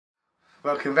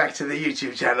Welcome back to the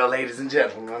YouTube channel, ladies and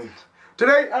gentlemen.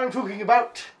 Today I'm talking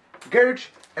about GERD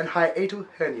and hiatal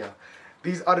hernia.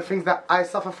 These are the things that I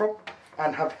suffer from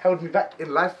and have held me back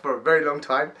in life for a very long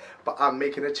time, but I'm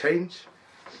making a change.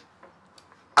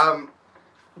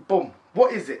 Boom.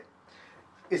 What is it?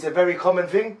 It's a very common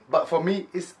thing, but for me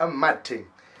it's a mad thing.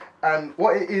 And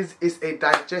what it is a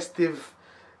digestive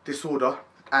disorder,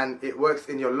 and it works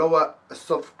in your lower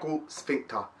esophageal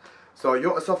sphincter. So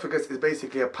your esophagus is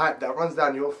basically a pipe that runs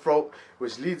down your throat,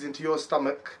 which leads into your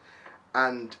stomach,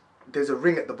 and there's a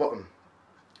ring at the bottom.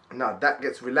 Now that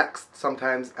gets relaxed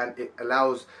sometimes and it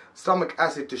allows stomach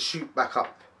acid to shoot back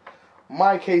up.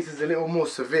 My case is a little more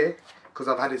severe because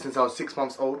I've had it since I was 6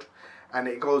 months old, and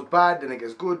it goes bad, then it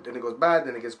gets good, then it goes bad,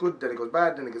 then it gets good, then it goes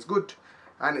bad, then it gets good,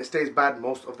 and it stays bad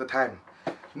most of the time.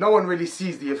 No one really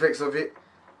sees the effects of it.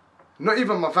 Not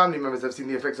even my family members have seen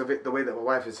the effects of it the way that my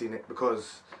wife has seen it,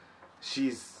 because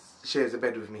she shares a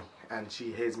bed with me and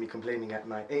she hears me complaining at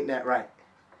night. Ain't that right?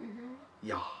 Mm-hmm.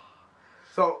 Yeah.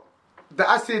 So the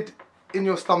acid in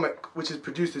your stomach which is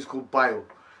produced is called bile,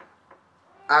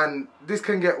 and this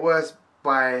can get worse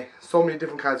by so many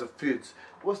different kinds of foods.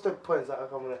 What's the points that I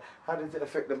come on? How does it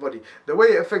affect the body? The way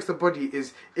it affects the body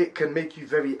is it can make you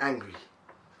very angry,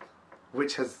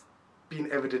 which has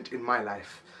been evident in my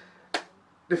life.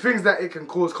 The things that it can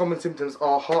cause, common symptoms,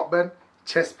 are heartburn,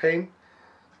 chest pain.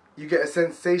 You get a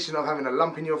sensation of having a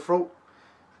lump in your throat.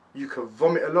 You can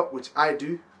vomit a lot, which I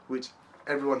do, which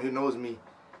everyone who knows me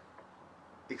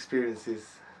experiences.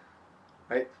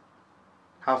 Right?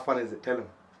 How fun is it? Tell them.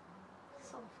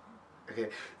 So fun. Okay.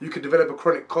 You could develop a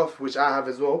chronic cough, which I have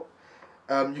as well.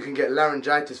 You can get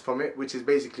laryngitis from it, which is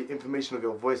basically inflammation of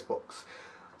your voice box.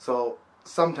 So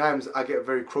sometimes I get a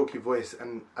very croaky voice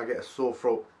and I get a sore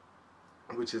throat,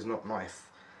 which is not nice.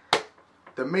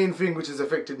 The main thing which has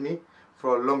affected me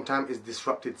for a long time is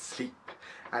disrupted sleep,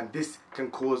 and this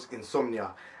can cause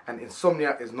insomnia, and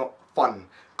insomnia is not fun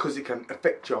because it can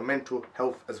affect your mental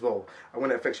health as well. And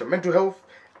when it affects your mental health,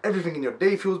 everything in your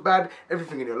day feels bad,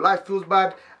 everything in your life feels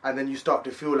bad, and then you start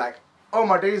to feel like, oh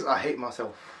my days, I hate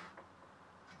myself.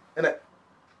 Innit?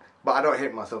 But I don't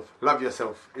hate myself. Love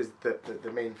yourself is the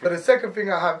main thing. But the second thing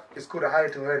I have is called a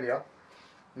hiatal hernia.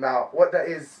 Now what that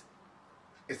is,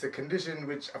 it's a condition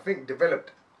which I think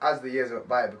developed as the years went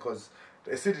by, because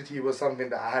the acidity was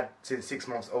something that I had since 6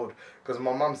 months old. Because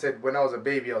my mum said when I was a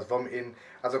baby I was vomiting.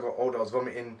 As I got older I was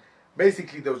vomiting.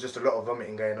 Basically there was just a lot of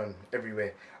vomiting going on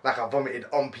everywhere. Like I vomited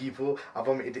on people, I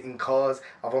vomited in cars,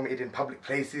 I vomited in public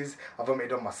places, I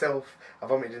vomited on myself, I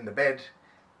vomited in the bed.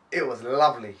 It was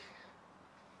lovely.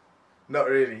 Not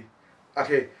really.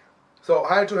 Okay, so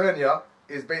hiatal hernia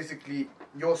is basically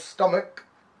your stomach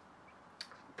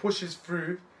pushes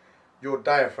through your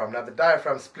diaphragm. Now the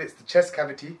diaphragm splits the chest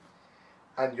cavity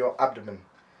and your abdomen.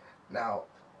 Now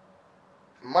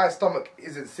my stomach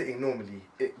isn't sitting normally.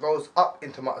 It goes up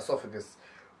into my esophagus,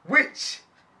 which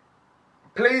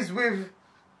plays with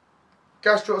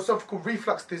gastroesophageal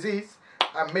reflux disease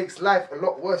and makes life a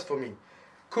lot worse for me,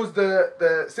 because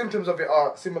the symptoms of it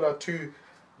are similar to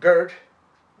GERD,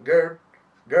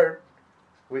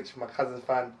 which my cousins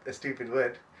found a stupid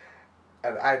word,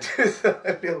 and I just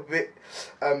a little bit.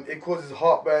 It causes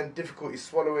heartburn, difficulty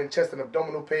swallowing, chest and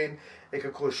abdominal pain. It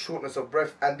can cause shortness of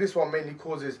breath, and this one mainly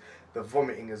causes the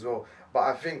vomiting as well. But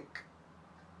I think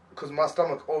because my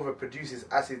stomach overproduces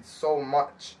acid so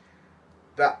much,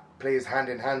 that plays hand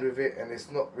in hand with it, and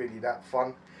it's not really that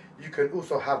fun. You can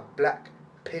also have black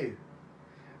poo,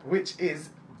 which is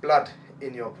blood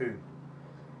in your poo.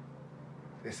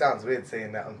 It sounds weird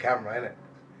saying that on camera,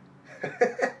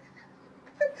 innit?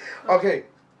 Okay.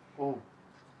 Ooh.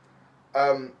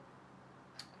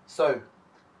 So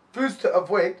foods to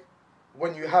avoid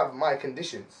when you have my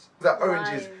conditions: that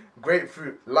oranges,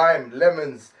 grapefruit, lime,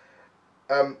 lemons,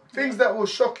 things that will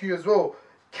shock you as well: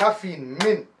 caffeine,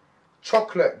 mint,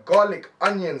 chocolate, garlic,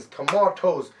 onions,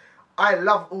 tomatoes. I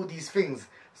love all these things,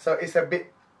 so it's a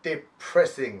bit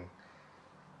depressing.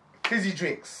 Fizzy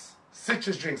drinks,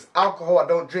 citrus drinks, alcohol I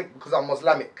don't drink because I'm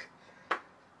Islamic.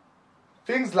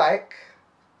 Things like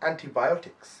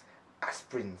antibiotics,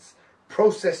 aspirins,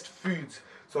 processed foods,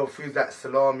 so foods like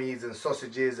salamis and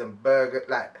sausages and burger,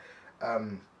 like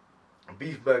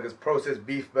beef burgers, processed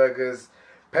beef burgers,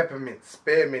 peppermint,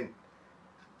 spearmint,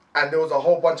 and there was a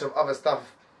whole bunch of other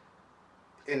stuff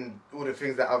in all the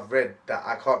things that I've read that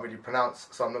I can't really pronounce,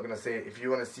 so I'm not going to say it. If you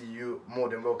want to see, you're more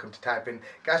than welcome to type in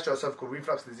gastroesophageal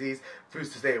reflux disease, foods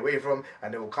to stay away from,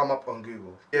 and it will come up on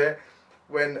Google. Yeah,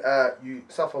 when you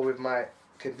suffer with my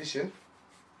condition,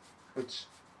 which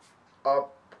are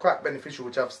quite beneficial,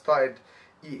 which I've started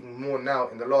eating more now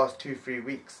in the last 2-3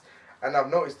 weeks, and I've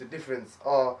noticed the difference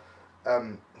are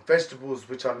vegetables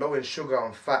which are low in sugar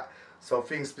and fat. So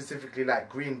things specifically like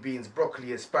green beans,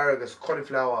 broccoli, asparagus,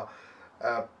 cauliflower,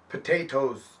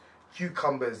 potatoes,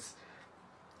 cucumbers.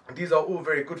 These are all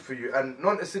very good for you. And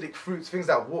non-acidic fruits, things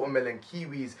like watermelon,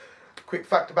 kiwis. Quick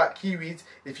fact about kiwis,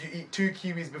 if you eat 2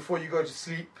 kiwis before you go to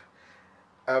sleep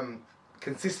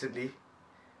consistently,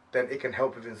 then it can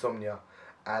help with insomnia.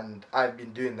 And I've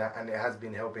been doing that and it has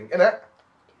been helping. Innit?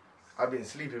 I've been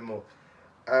sleeping more.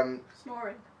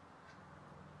 Snoring.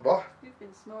 What? You've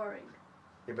been snoring.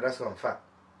 Yeah, but that's why I'm fat.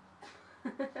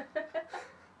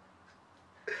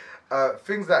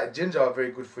 Things like ginger are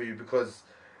very good for you because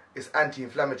it's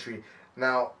anti-inflammatory.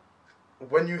 Now,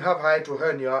 when you have hiatal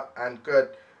hernia and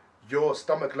GERD, your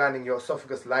stomach lining, your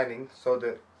esophagus lining, so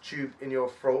the tube in your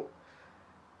throat,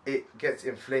 it gets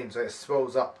inflamed, so it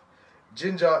swells up.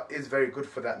 Ginger is very good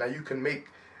for that. Now, you can make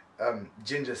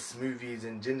ginger smoothies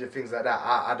and ginger things like that.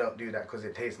 I don't do that because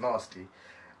it tastes nasty.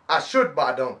 I should,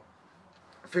 but I don't.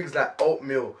 Things like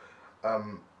oatmeal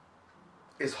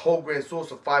is whole grain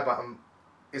source of fibre, and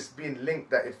it's been linked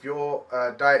that if your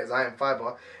diet is high in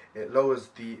fibre, it lowers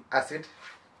the acid.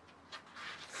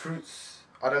 Fruits,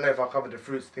 I don't know if I covered the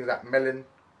fruits, things like melon,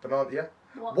 banana, yeah?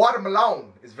 What?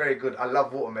 Watermelon is very good. I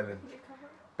love watermelon.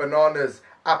 Bananas,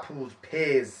 apples,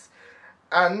 pears,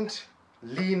 and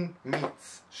lean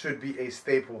meats should be a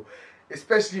staple.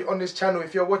 Especially on this channel,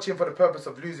 if you're watching for the purpose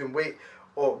of losing weight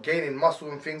or gaining muscle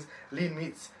and things, lean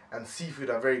meats and seafood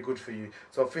are very good for you.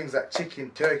 So things like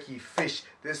chicken, turkey, fish.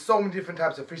 There's so many different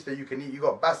types of fish that you can eat. You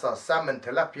got basil, salmon,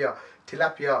 tilapia,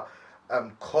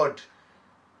 cod.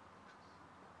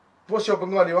 What's your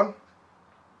Bengali one?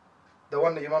 The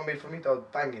one that your mum made for me that was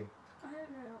banging. I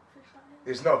don't know what fish that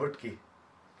is. It's not hutki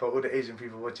for all the Asian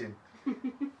people watching.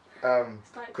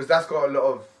 Because that's got a lot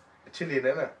of chili in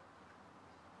it.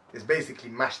 It's basically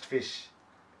mashed fish.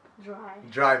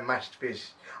 Dry mashed fish.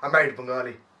 I married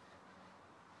Bengali.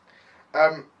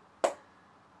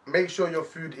 Make sure your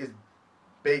food is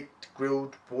baked,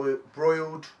 grilled,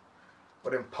 broiled,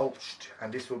 or then poached,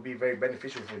 and this will be very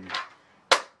beneficial for you.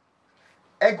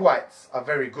 Egg whites are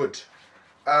very good.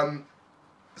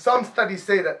 Some studies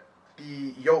say that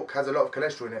the yolk has a lot of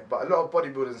cholesterol in it, but a lot of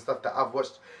bodybuilders and stuff that I've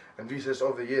watched and researched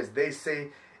over the years, they say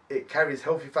it carries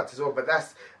healthy fats as well, but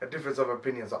that's a difference of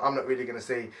opinion, so I'm not really going to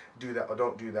say do that or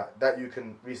don't do that. That you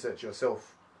can research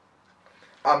yourself.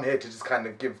 I'm here to just kind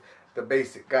of give the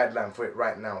basic guideline for it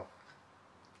right now.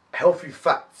 Healthy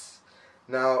fats.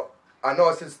 Now, I know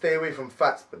I said stay away from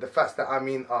fats, but the fats that I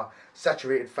mean are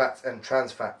saturated fats and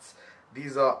trans fats.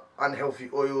 These are unhealthy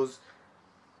oils.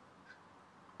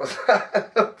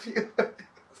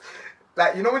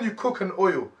 Like, you know when you cook an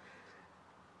oil,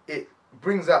 it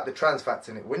brings out the trans fats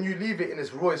in it. When you leave it in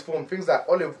its rawest form, things like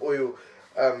olive oil,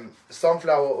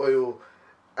 sunflower oil,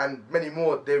 and many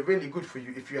more, they're really good for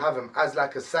you if you have them as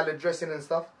like a salad dressing and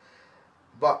stuff.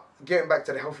 But getting back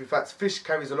to the healthy fats, fish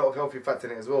carries a lot of healthy fats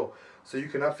in it as well. So you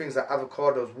can have things like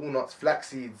avocados, walnuts, flax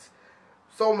seeds,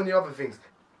 so many other things.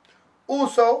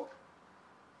 Also,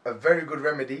 a very good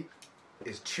remedy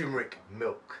is turmeric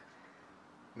milk.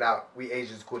 Now, we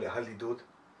Asians call it haldi doodh.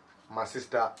 My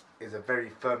sister is a very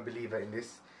firm believer in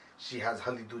this. She has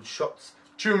haldi doodh shots,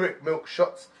 turmeric milk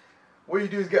shots. What you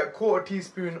do is get a 1/4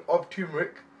 teaspoon of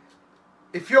turmeric.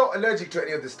 If you're allergic to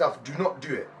any of this stuff, do not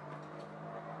do it.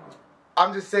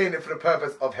 I'm just saying it for the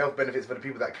purpose of health benefits for the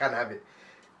people that can have it.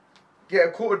 Get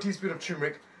a 1/4 teaspoon of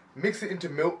turmeric, mix it into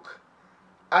milk,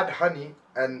 add honey,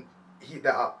 and heat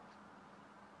that up.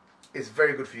 It's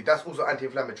very good for you. That's also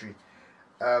anti-inflammatory.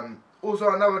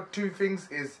 Also, another 2 things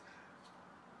is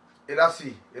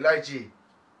elaichi,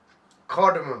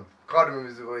 cardamom. Cardamom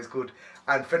is what it's called,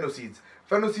 and fennel seeds.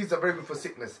 Fennel seeds are very good for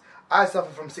sickness. I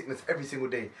suffer from sickness every single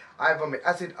day. I vomit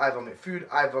acid, I vomit food,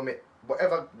 I vomit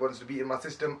whatever wants to be in my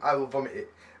system, I will vomit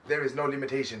it. There is no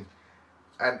limitation.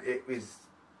 And it is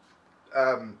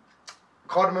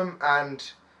cardamom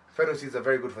and fennel seeds are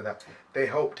very good for that. They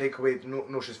help take away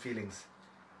nauseous feelings.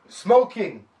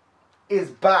 Smoking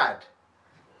is bad,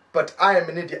 but I am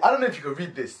an idiot. I don't know if you could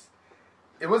read this.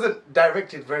 It wasn't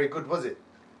directed very good, was it?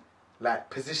 Like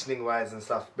positioning wise and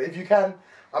stuff. But if you can,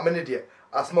 I'm an idiot.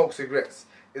 I smoke cigarettes.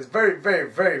 It's very, very,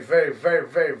 very, very, very,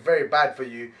 very, very bad for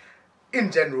you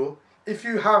in general. If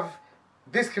you have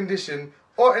this condition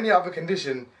or any other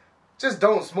condition, just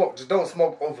don't smoke. Just don't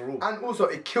smoke overall. And also,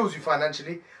 it kills you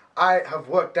financially. I have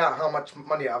worked out how much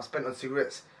money I've spent on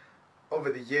cigarettes over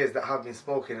the years that I've been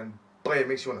smoking, and boy, it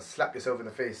makes you want to slap yourself in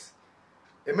the face.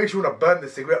 It makes you want to burn the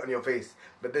cigarette on your face,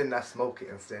 but then I smoke it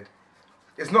instead.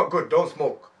 It's not good. Don't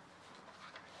smoke.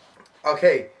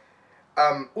 Okay.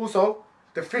 Also,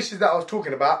 the fishes that I was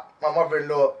talking about, my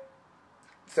mother-in-law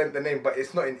sent the name, but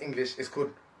it's not in English. It's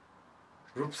called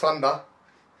Rupsanda,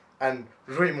 and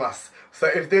Ruimas. So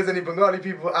if there's any Bengali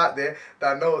people out there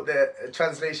that know the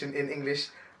translation in English,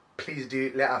 please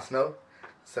do let us know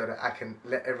so that I can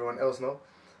let everyone else know.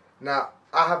 Now,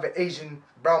 I have an Asian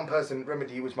brown person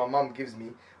remedy which my mum gives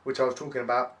me, which I was talking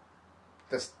about,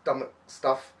 the stomach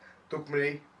stuff,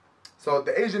 tukmaria. So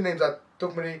the Asian names are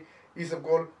tukmaria,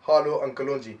 isabgol, halo, and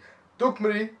kalonji.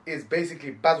 Tukmaria is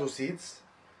basically basil seeds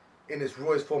in its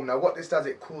rawest form. Now what this does,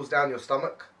 it cools down your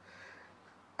stomach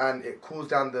and it cools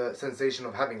down the sensation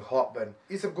of having heartburn.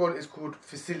 Isabgol is called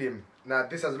Physillium. Now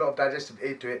this has a lot of digestive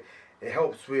aid to it. It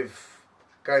helps with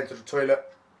going to the toilet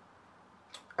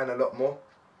and a lot more.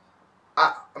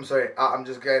 I'm sorry, I'm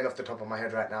just going off the top of my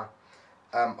head right now.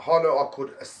 Halo are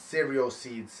called Aserio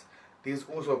seeds. These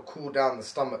also cool down the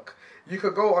stomach. You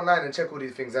could go online and check all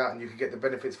these things out and you could get the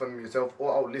benefits from them yourself,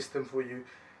 or I'll list them for you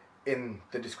in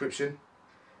the description.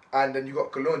 And then you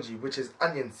got kalonji, which is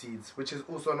onion seeds, which is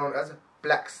also known as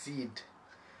black seed.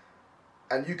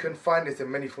 And you can find this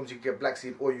in many forms. You can get black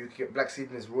seed, or you can get black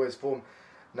seed in its rawest form.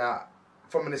 Now,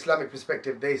 from an Islamic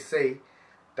perspective, they say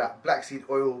that black seed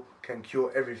oil can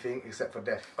cure everything except for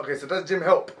death. Okay, so does gym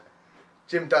help?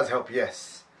 Gym does help,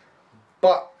 yes.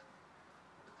 But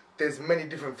there's many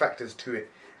different factors to it.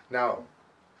 Now,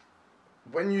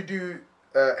 when you do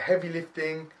heavy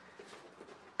lifting,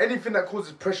 anything that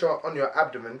causes pressure on your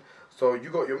abdomen, so you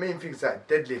got your main things like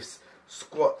deadlifts,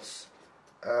 squats,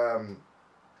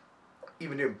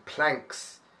 even doing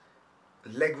planks,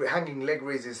 hanging leg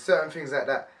raises, certain things like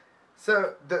that.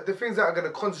 So the things that are going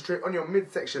to concentrate on your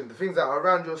midsection, the things that are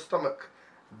around your stomach,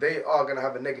 they are going to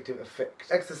have a negative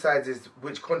effect. Exercises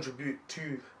which contribute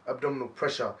to abdominal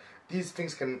pressure, these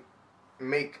things can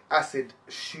make acid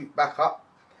shoot back up.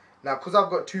 Now, because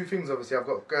I've got two things, obviously, I've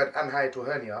got GERD and hiatal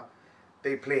hernia,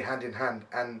 they play hand in hand.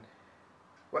 And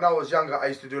when I was younger, I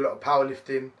used to do a lot of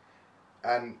powerlifting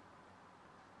and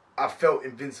I felt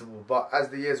invincible. But as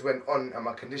the years went on and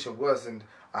my condition worsened,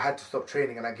 I had to stop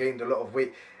training and I gained a lot of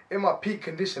weight. In my peak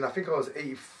condition, I think I was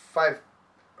 85,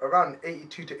 around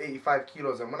 82 to 85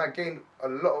 kilos. And when I gained a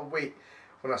lot of weight,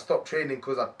 when I stopped training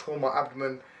because I tore my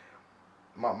abdomen,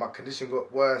 my condition got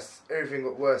worse, everything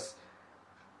got worse.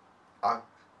 I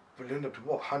ballooned up to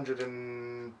what,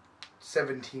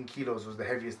 117 kilos was the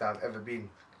heaviest that I've ever been.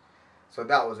 So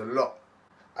that was a lot.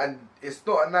 And it's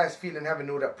not a nice feeling having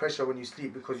all that pressure when you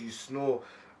sleep because you snore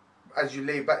as you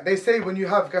lay back. They say when you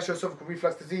have gastroesophageal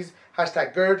reflux disease,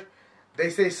 hashtag GERD, they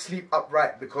say sleep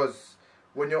upright because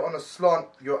when you're on a slant,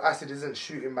 your acid isn't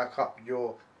shooting back up.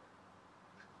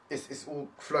 It's all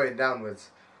flowing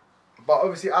downwards. But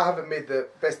obviously I haven't made the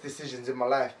best decisions in my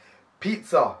life.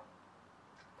 Pizza.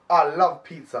 I love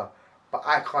pizza, but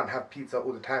I can't have pizza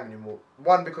all the time anymore.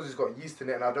 One, because it's got yeast in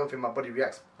it and I don't think my body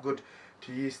reacts good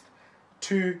to yeast.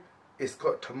 Two, it's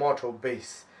got tomato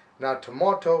base. Now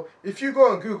tomato, if you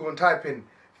go on Google and type in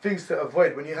things to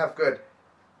avoid when you have GERD,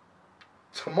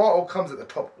 tomato comes at the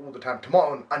top all the time.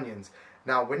 Tomato and onions.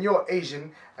 Now when you're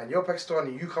Asian and you're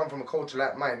Pakistani, you come from a culture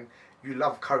like mine, you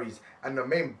love curries. And the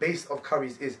main base of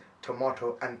curries is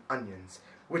tomato and onions,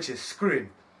 which is screwing.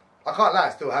 I can't lie,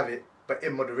 I still have it, but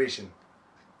in moderation.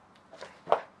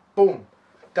 Boom.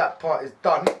 That part is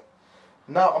done.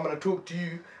 Now I'm going to talk to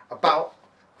you about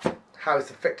how it's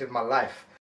affected my life.